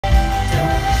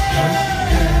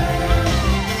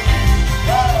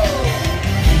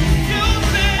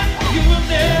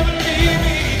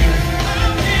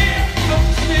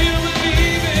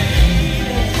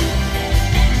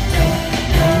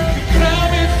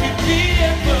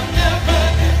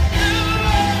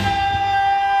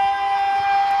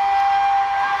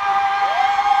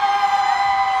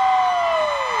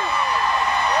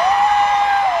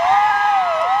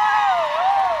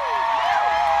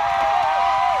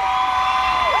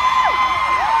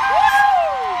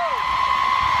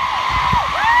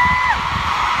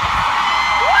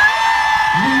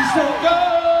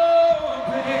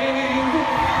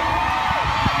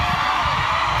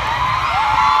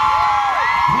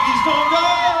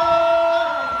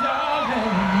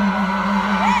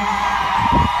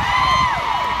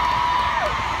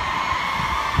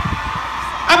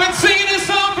I've been singing this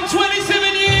song for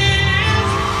 27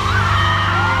 years.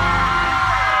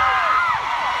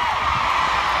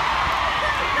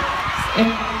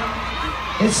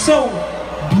 And it's so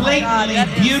blatantly,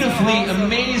 beautifully,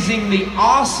 amazingly,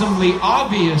 awesomely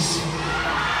obvious.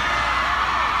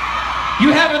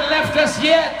 You haven't left us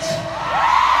yet.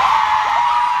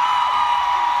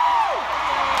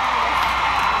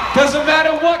 Doesn't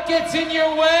matter what gets in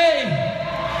your way.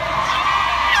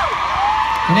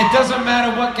 And it doesn't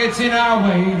matter what gets in our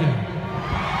way either.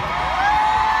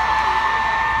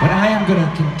 But I am going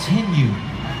to continue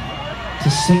to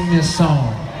sing this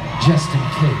song just in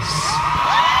case.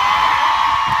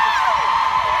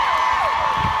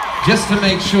 Just to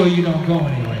make sure you don't go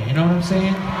anywhere. You know what I'm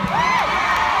saying?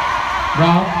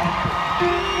 Rob?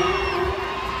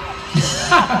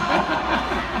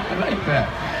 I like that.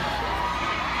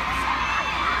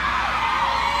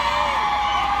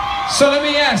 So let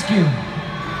me ask you,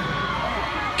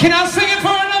 can I sing it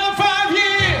for